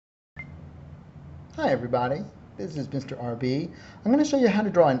Hi everybody, this is Mr. RB. I'm going to show you how to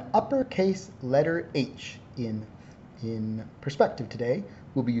draw an uppercase letter H in perspective today.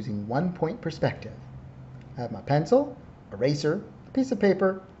 We'll be using one-point perspective. I have my pencil, eraser, a piece of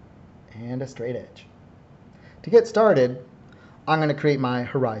paper, and a straight edge. To get started, I'm going to create my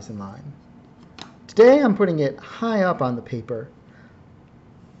horizon line. Today I'm putting it high up on the paper,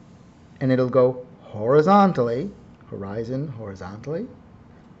 and it'll go horizontally, horizontally,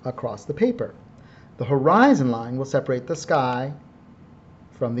 across the paper. The horizon line will separate the sky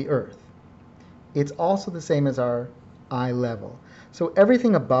from the earth. It's also the same as our eye level. So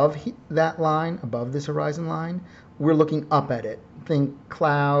everything above that line, above this horizon line, we're looking up at it. Think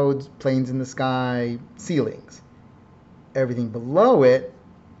clouds, planes in the sky, ceilings. Everything below it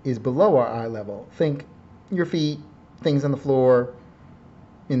is below our eye level. Think your feet, things on the floor,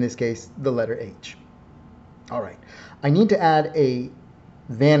 in this case, the letter H. All right, I need to add a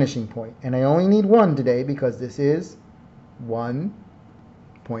vanishing point, and I only need one today because this is one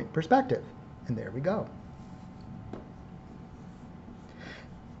point perspective. And there we go.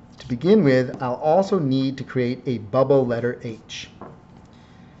 To begin with, I'll also need to create a bubble letter H.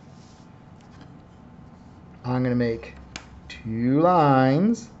 I'm going to make two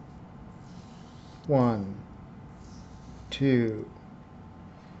lines. 1, 2.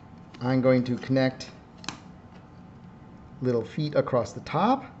 I'm going to connect little feet across the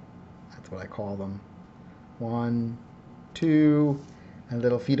top. That's what I call them. 1, 2, and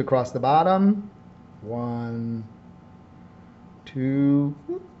little feet across the bottom. 1, 2.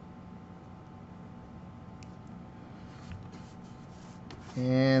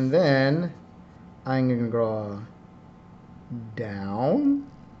 And then I'm going to draw down,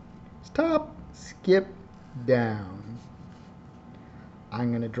 stop, skip, down.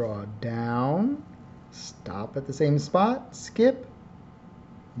 I'm going to draw down, stop at the same spot, skip,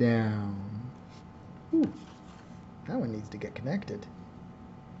 down. Ooh, that one needs to get connected.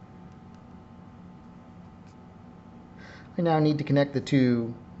 I now need to connect the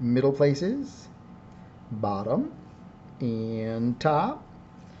two middle places, bottom and top.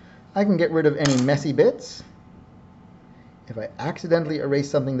 I can get rid of any messy bits. If I accidentally erase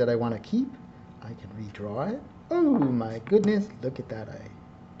something that I want to keep, I can redraw it. Oh my goodness, look at that. I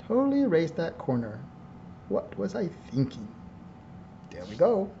totally erased that corner. What was I thinking? There we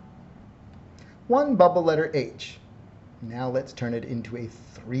go. One bubble letter H. Now let's turn it into a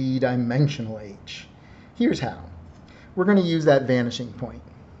three-dimensional H. Here's how. We're going to use that vanishing point.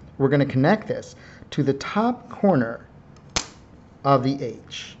 We're going to connect this to the top corner of the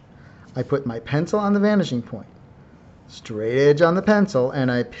H. I put my pencil on the vanishing point, straight edge on the pencil, and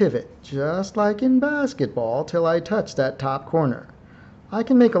I pivot, just like in basketball, till I touch that top corner. I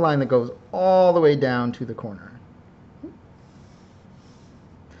can make a line that goes all the way down to the corner.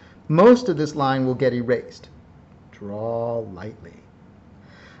 Most of this line will get erased. Draw lightly.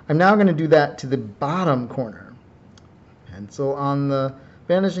 I'm now going to do that to the bottom corner. Pencil on the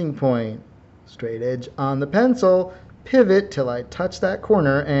vanishing point, straight edge on the pencil, pivot till I touch that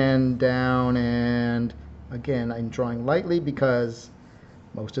corner, and down, and again, I'm drawing lightly because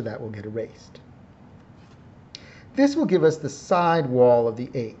most of that will get erased. This will give us the side wall of the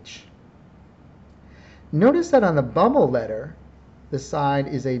H. Notice that on the bubble letter, the side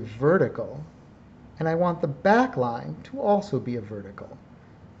is a vertical, and I want the back line to also be a vertical.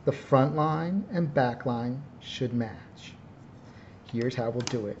 The front line and back line should match. Here's how we'll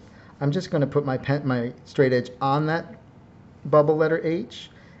do it. I'm just going to put my straight edge on that bubble letter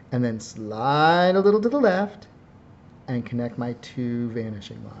H, and then slide a little to the left and connect my two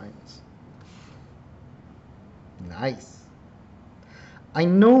vanishing lines. Nice. I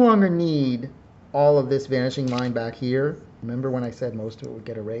no longer need all of this vanishing line back here. Remember when I said most of it would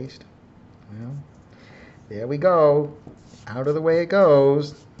get erased? Well, there we go. Out of the way it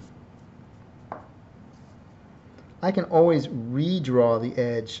goes. I can always redraw the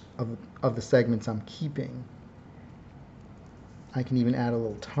edge of the segments I'm keeping. I can even add a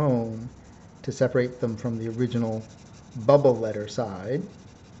little tone to separate them from the original bubble letter side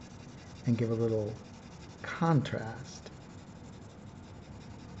and give a little contrast.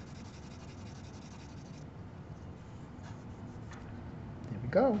 There we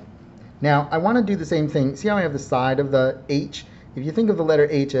go. Now I want to do the same thing. See how I have the side of the H? If you think of the letter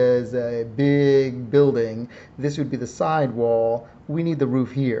H as a big building, this would be the side wall. We need the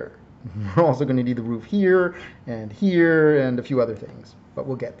roof here. We're also going to need the roof here and a few other things, but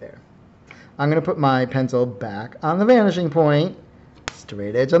we'll get there. I'm going to put my pencil back on the vanishing point,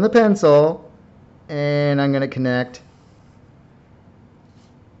 straight edge on the pencil, and I'm going to connect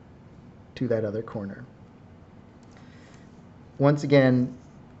to that other corner. Once again,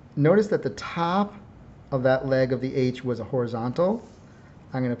 notice that the top of that leg of the H was a horizontal,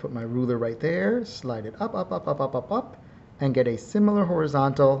 I'm going to put my ruler right there, slide it up, up, up, up, up, up, up, and get a similar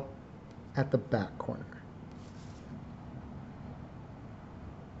horizontal at the back corner.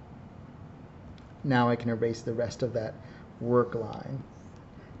 Now I can erase the rest of that work line.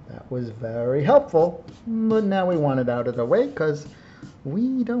 That was very helpful, but now we want it out of the way because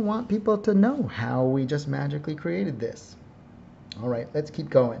we don't want people to know how we just magically created this. All right, let's keep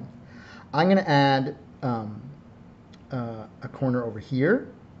going. I'm going to add a corner over here.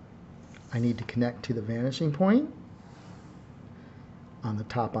 I need to connect to the vanishing point on the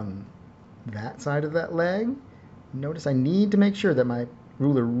top on that side of that leg. Notice I need to make sure that my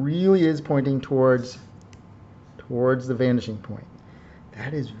ruler really is pointing towards the vanishing point.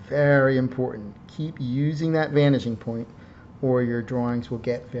 That is very important. Keep using that vanishing point or your drawings will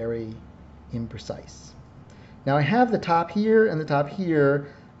get very imprecise. Now I have the top here and the top here.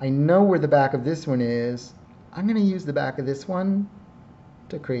 I know where the back of this one is. I'm going to use the back of this one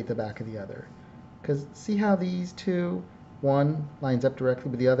to create the back of the other. Because see how these two, one lines up directly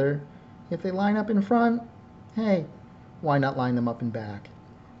with the other? If they line up in front, hey, why not line them up in back?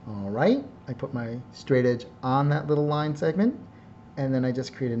 All right, I put my straight edge on that little line segment, and then I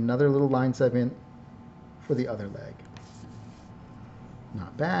just create another little line segment for the other leg.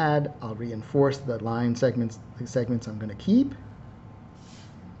 Not bad. I'll reinforce the line segments, I'm going to keep.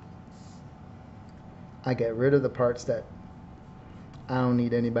 I get rid of the parts that I don't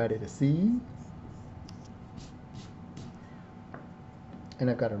need anybody to see. And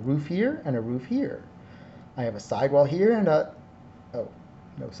I've got a roof here and a roof here. I have a sidewall here and a, oh,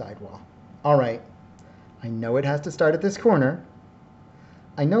 no sidewall. All right, I know it has to start at this corner.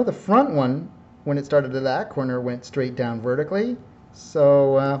 I know the front one, when it started at that corner, went straight down vertically.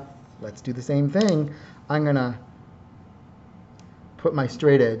 So let's do the same thing. I'm gonna put my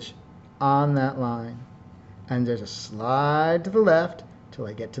straight edge on that line and just slide to the left till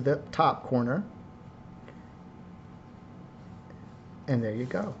I get to the top corner. And there you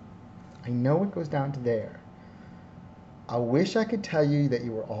go. I know it goes down to there. I wish I could tell you that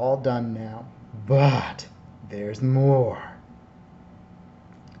you were all done now, but there's more.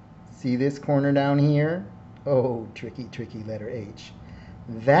 See this corner down here? Oh, tricky, tricky letter H.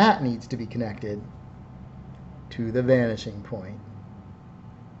 That needs to be connected to the vanishing point.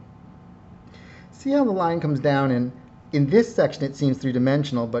 See how the line comes down, and in this section it seems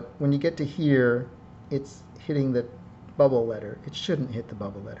three-dimensional, but when you get to here, it's hitting the bubble letter. It shouldn't hit the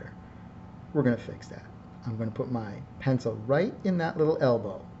bubble letter. We're going to fix that. I'm going to put my pencil right in that little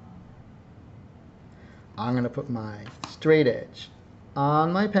elbow. I'm going to put my straight edge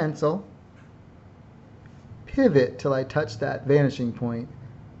on my pencil, pivot till I touch that vanishing point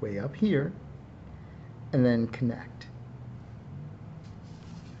way up here, and then connect.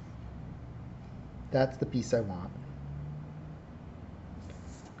 That's the piece I want.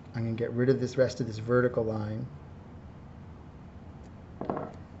 I'm going to get rid of this rest of this vertical line.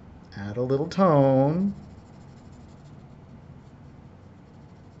 Add a little tone.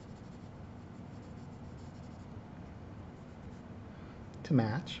 To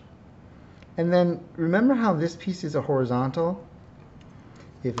match. And then remember how this piece is a horizontal?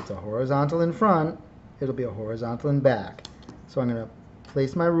 If it's a horizontal in front, it'll be a horizontal in back. So I'm going to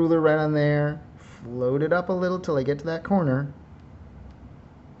place my ruler right on there, float it up a little till I get to that corner.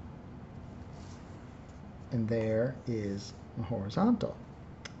 And there is a horizontal.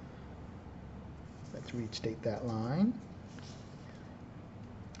 Let's restate that line.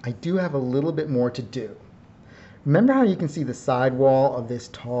 I do have a little bit more to do. Remember how you can see the sidewall of this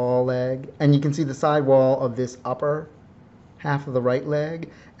tall leg, and you can see the sidewall of this upper half of the right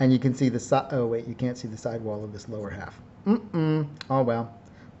leg, and you can see the side, oh wait, you can't see the sidewall of this lower half. Oh well.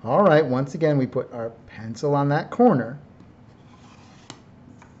 All right, once again we put our pencil on that corner.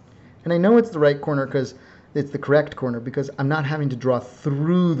 And I know it's the right corner because it's the correct corner because I'm not having to draw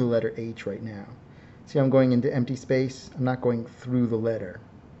through the letter H right now. See, I'm going into empty space. I'm not going through the letter.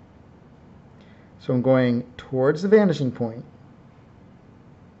 So I'm going towards the vanishing point.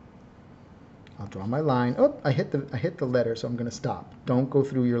 I'll draw my line. Oh, I hit the letter, so I'm going to stop. Don't go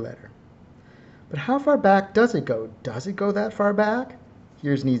through your letter. But how far back does it go? Does it go that far back?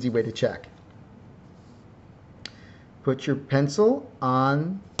 Here's an easy way to check. Put your pencil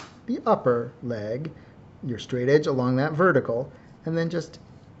on the upper leg, your straight edge along that vertical, and then just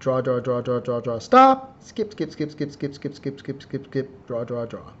draw, draw, draw, draw, draw, draw, stop, skip, skip, skip, skip, skip, skip, skip, skip, skip, skip, draw, draw,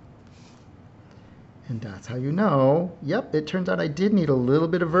 draw. And that's how you know, yep, it turns out I did need a little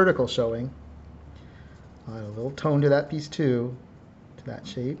bit of vertical showing. I'll add a little tone to that piece too, to that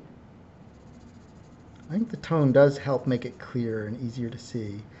shape. I think the tone does help make it clearer and easier to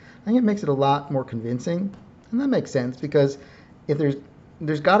see. I think it makes it a lot more convincing, and that makes sense because if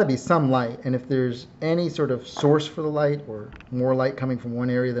there's got to be some light, and if there's any sort of source for the light or more light coming from one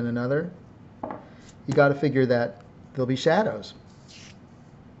area than another, you got to figure that there'll be shadows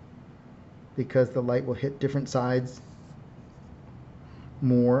because the light will hit different sides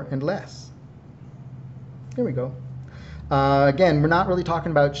more and less. There we go. Again, we're not really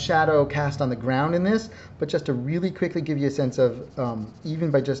talking about shadow cast on the ground in this, but just to really quickly give you a sense of,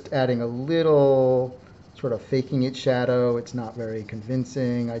 even by just adding a little sort of faking it shadow, it's not very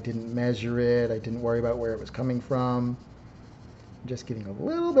convincing. I didn't measure it. I didn't worry about where it was coming from. I'm just giving a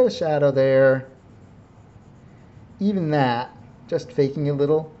little bit of shadow there. Even that, just faking a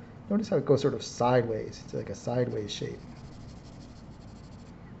little. Notice how it goes sort of sideways. It's like a sideways shape.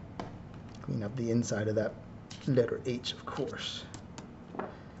 Clean up the inside of that letter H, of course.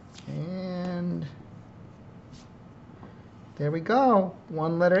 And there we go.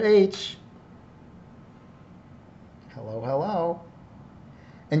 One letter H. Hello, hello.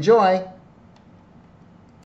 Enjoy.